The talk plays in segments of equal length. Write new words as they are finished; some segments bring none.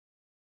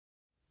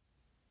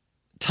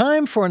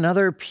Time for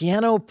another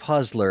piano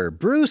puzzler.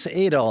 Bruce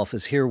Adolphe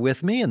is here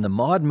with me in the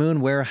Maud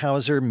Moon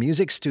Weyerhaeuser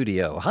Music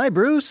Studio. Hi,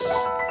 Bruce.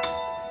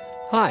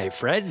 Hi,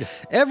 Fred.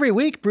 Every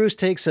week, Bruce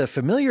takes a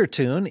familiar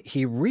tune.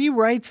 He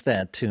rewrites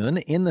that tune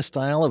in the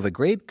style of a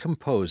great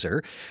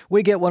composer.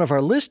 We get one of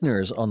our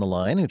listeners on the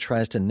line who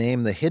tries to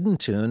name the hidden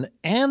tune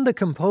and the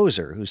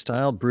composer whose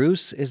style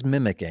Bruce is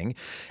mimicking.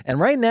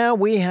 And right now,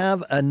 we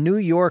have a New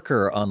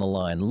Yorker on the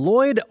line.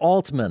 Lloyd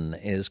Altman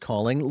is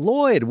calling.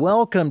 Lloyd,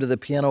 welcome to the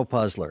Piano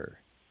Puzzler.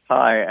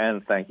 Hi,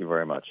 and thank you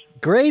very much.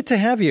 Great to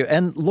have you.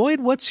 And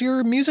Lloyd, what's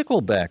your musical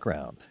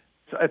background?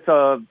 It's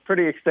a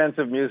pretty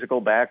extensive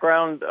musical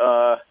background.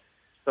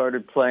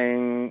 Started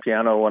playing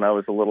piano when I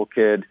was a little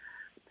kid,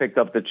 picked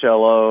up the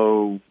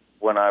cello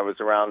when I was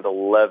around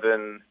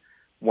 11,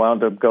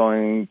 wound up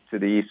going to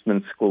the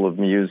Eastman School of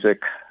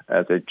Music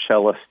as a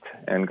cellist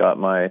and got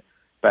my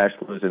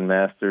bachelor's and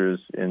master's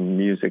in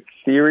music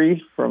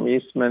theory from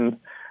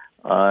Eastman.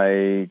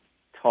 I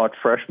taught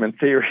freshman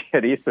theory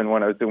at Eastman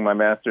when I was doing my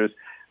master's.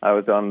 I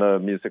was on the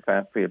music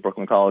faculty at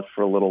Brooklyn College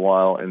for a little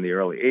while in the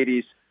early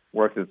 80s.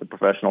 Worked as a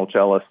professional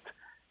cellist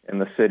in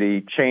the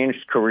city,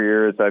 changed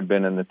careers. I've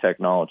been in the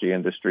technology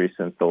industry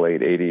since the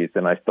late 80s,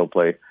 and I still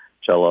play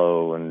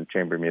cello and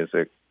chamber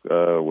music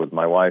with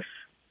my wife,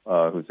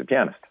 who's a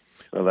pianist.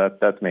 So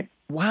that's me.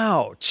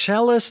 Wow,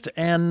 cellist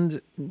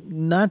and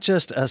not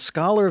just a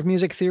scholar of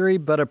music theory,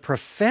 but a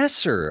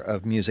professor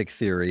of music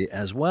theory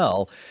as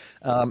well.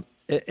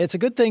 It's a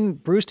good thing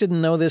Bruce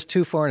didn't know this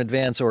too far in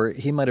advance, or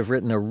he might have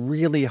written a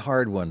really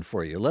hard one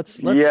for you. Let's.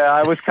 Yeah,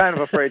 I was kind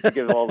of afraid to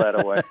give all that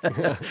away.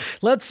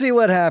 Let's see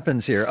what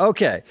happens here.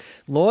 Okay,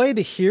 Lloyd,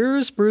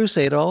 here's Bruce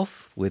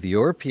Adolphe with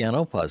your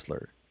piano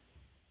puzzler.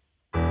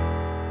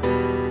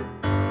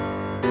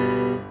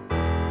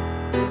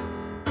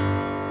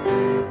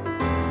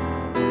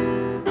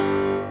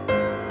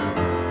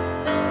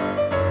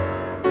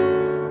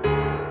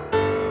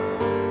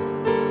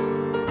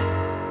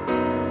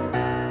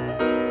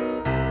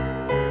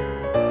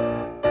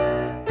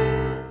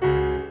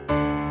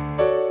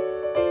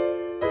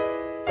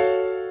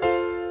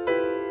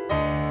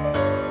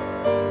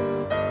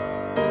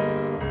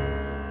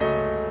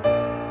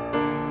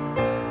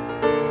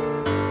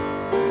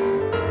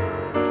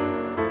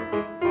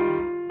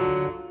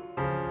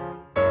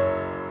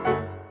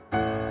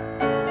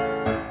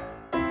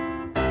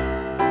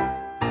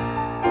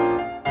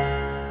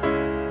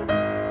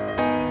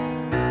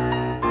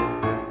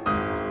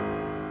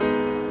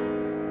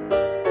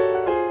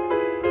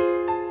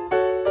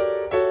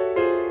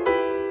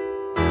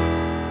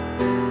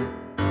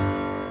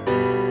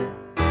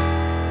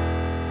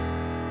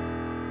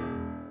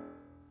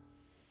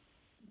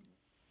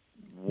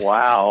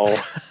 Wow.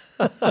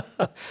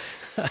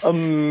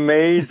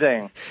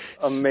 Amazing.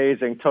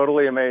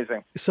 Totally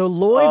amazing. So,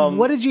 Lloyd,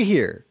 what did you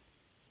hear?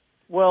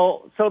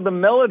 Well, so the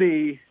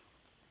melody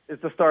is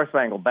the Star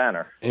Spangled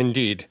Banner.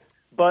 Indeed.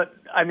 But,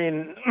 I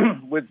mean,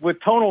 with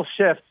tonal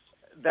shifts,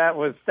 that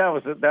was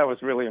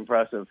really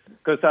impressive.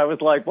 Because I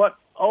was like, what?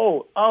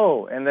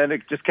 Oh, and then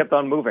it just kept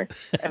on moving.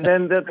 And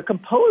then the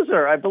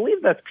composer, I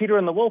believe that's Peter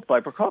and the Wolf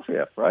by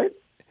Prokofiev, right?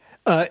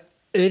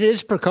 It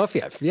is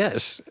Prokofiev,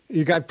 yes.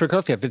 You got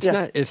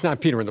Prokofiev. It's not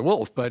Peter and the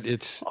Wolf, but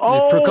it's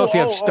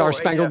Prokofiev's Star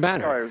Spangled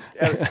Banner. Sorry.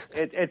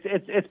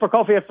 It's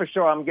Prokofiev for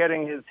sure. I'm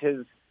getting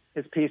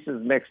his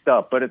pieces mixed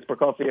up, but it's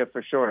Prokofiev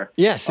for sure.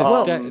 Yes,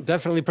 it's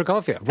definitely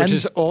Prokofiev, which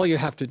is all you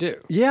have to do.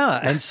 Yeah,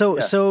 and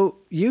so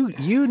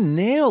you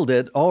nailed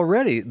it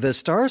already. The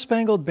Star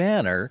Spangled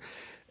Banner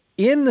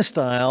in the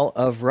style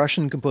of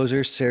Russian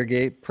composer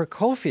Sergei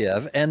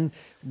Prokofiev, and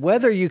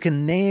whether you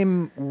can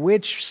name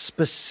which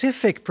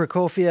specific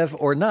Prokofiev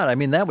or not, I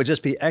mean, that would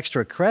just be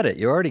extra credit.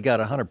 You already got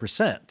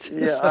 100%.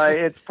 Yeah,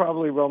 it's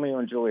probably Romeo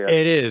and Juliet.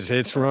 It is.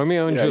 It's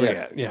Romeo and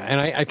Juliet. Yeah,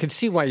 and I could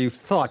see why you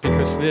thought,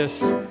 because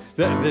this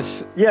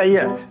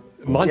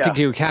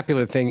Montague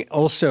Capulet thing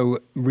also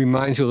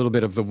reminds you a little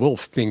bit of the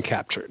wolf being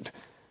captured.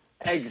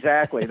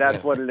 Exactly,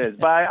 that's what it is.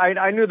 But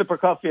I knew the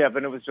Prokofiev,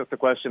 and it was just a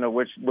question of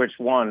which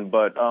one.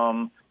 But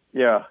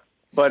yeah.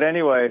 But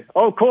anyway,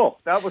 cool.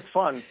 That was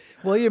fun.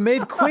 Well, you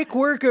made quick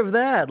work of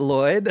that,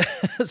 Lloyd.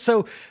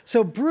 So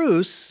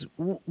Bruce,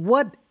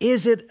 what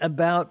is it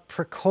about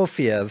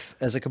Prokofiev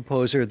as a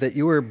composer that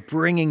you were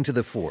bringing to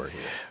the fore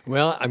here?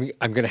 Well, I'm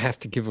going to have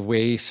to give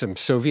away some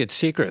Soviet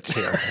secrets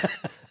here.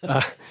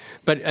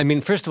 But, I mean,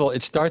 first of all,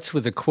 it starts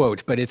with a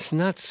quote, but it's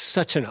not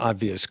such an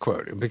obvious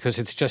quote because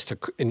it's just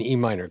an E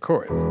minor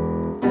chord.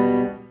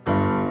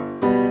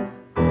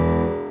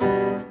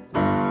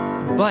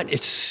 But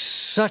it's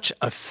such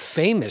a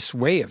famous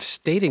way of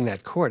stating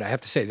that chord. I have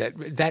to say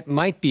that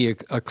might be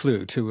a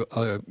clue to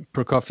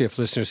Prokofiev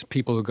listeners,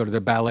 people who go to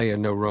the ballet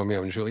and know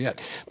Romeo and Juliet.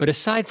 But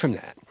aside from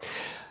that,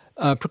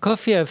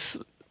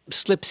 Prokofiev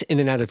slips in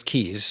and out of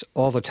keys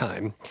all the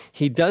time.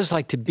 He does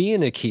like to be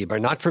in a key,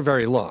 but not for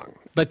very long.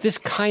 But this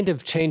kind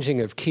of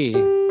changing of key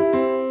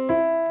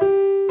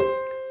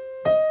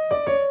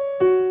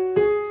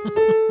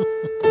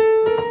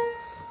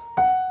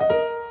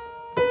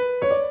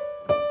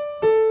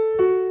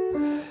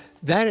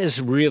that is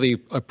really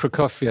a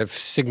Prokofiev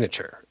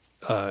signature.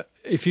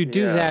 if you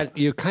do that,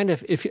 you kind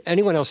of, if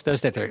anyone else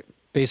does that, they're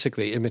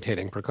basically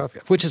imitating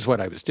Prokofiev, which is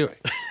what I was doing.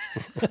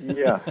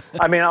 Yeah.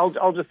 I mean,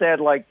 I'll just add,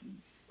 like,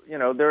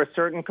 there are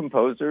certain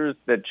composers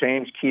that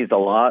change keys a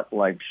lot,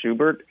 like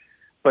Schubert,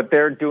 but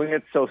they're doing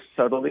it so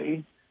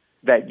subtly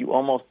that you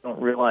almost don't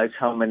realize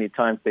how many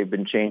times they've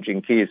been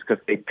changing keys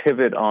because they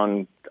pivot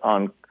on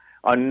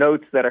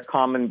notes that are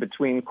common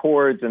between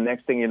chords, and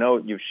next thing you know,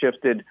 you've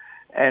shifted,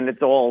 and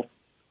it's all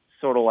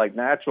sort of like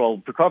natural.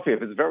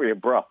 Prokofiev is very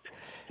abrupt.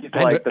 He's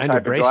like the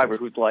type of driver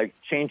who's like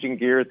changing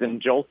gears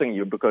and jolting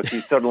you because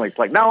he's suddenly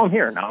like, now I'm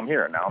here, now I'm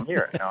here, now I'm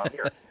here, now I'm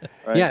here.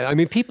 Right? Yeah, I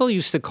mean, people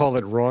used to call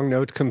it wrong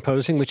note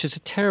composing, which is a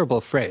terrible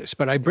phrase,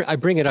 but I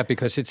bring it up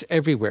because it's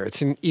everywhere.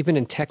 It's even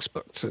in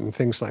textbooks and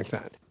things like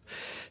that.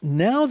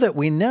 Now that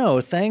we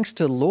know, thanks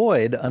to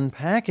Lloyd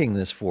unpacking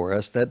this for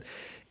us, that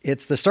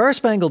it's the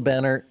Star-Spangled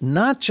Banner,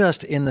 not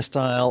just in the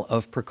style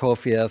of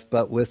Prokofiev,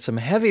 but with some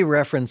heavy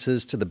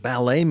references to the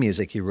ballet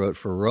music he wrote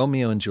for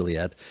Romeo and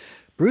Juliet.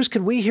 Bruce,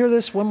 could we hear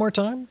this one more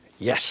time?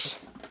 Yes.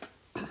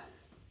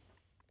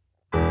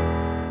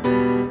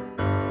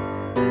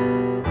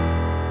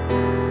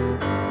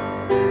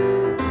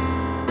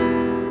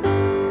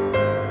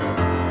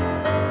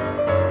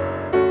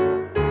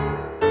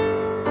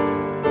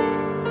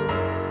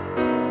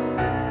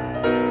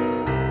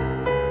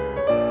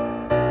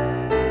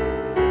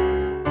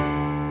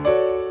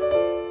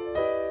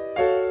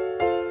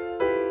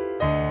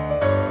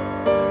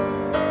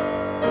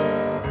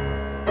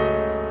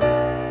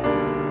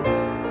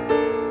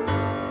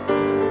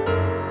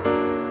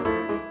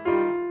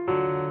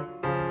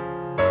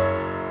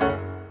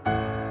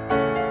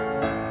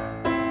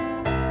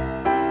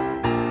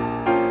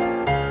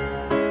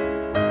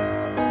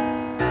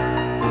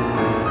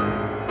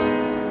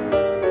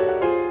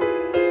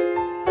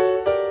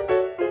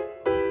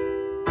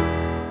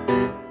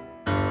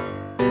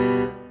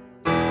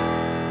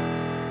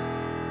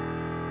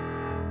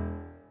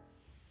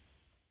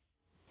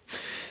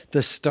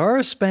 The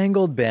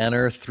Star-Spangled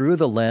Banner through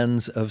the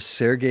lens of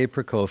Sergei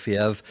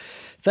Prokofiev,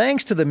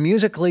 thanks to the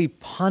musically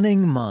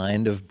punning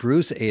mind of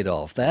Bruce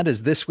Adolphe. That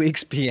is this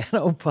week's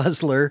Piano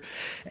Puzzler.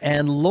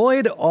 And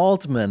Lloyd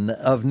Altman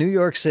of New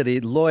York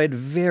City. Lloyd,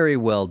 very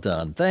well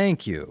done.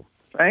 Thank you.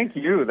 Thank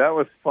you. That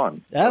was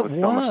fun. That was. So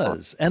much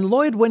fun. And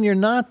Lloyd, when you're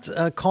not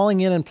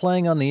calling in and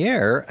playing on the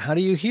air, how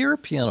do you hear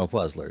Piano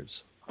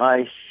Puzzlers?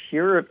 I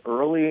hear it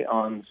early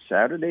on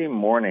Saturday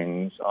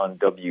mornings on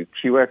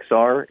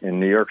WQXR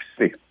in New York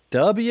City.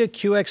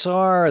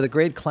 WQXR, the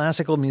great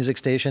classical music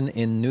station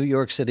in New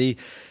York City.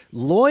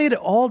 Lloyd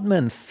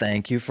Altman,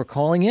 thank you for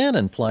calling in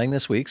and playing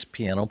this week's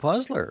Piano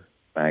Puzzler.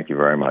 Thank you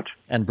very much.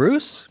 And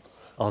Bruce,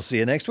 I'll see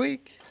you next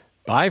week.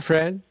 Bye,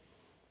 Fred.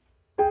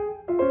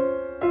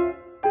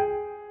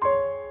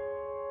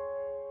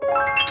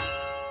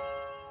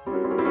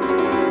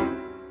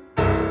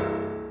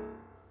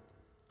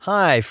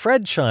 Hi,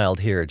 Fred Child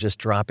here, just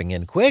dropping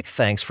in quick.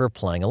 Thanks for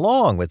playing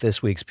along with this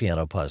week's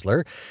Piano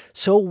Puzzler.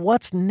 So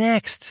what's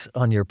next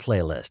on your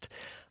playlist?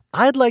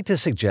 I'd like to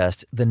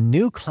suggest the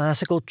New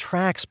Classical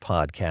Tracks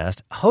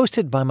podcast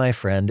hosted by my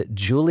friend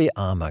Julie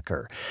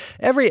Amacher.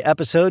 Every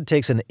episode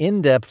takes an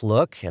in-depth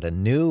look at a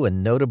new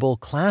and notable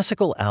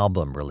classical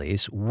album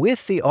release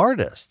with the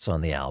artists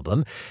on the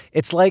album.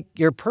 It's like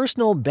your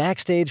personal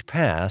backstage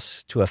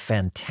pass to a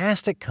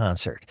fantastic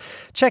concert.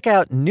 Check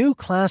out New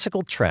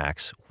Classical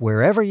Tracks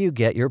wherever you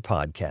get your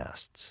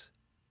podcasts.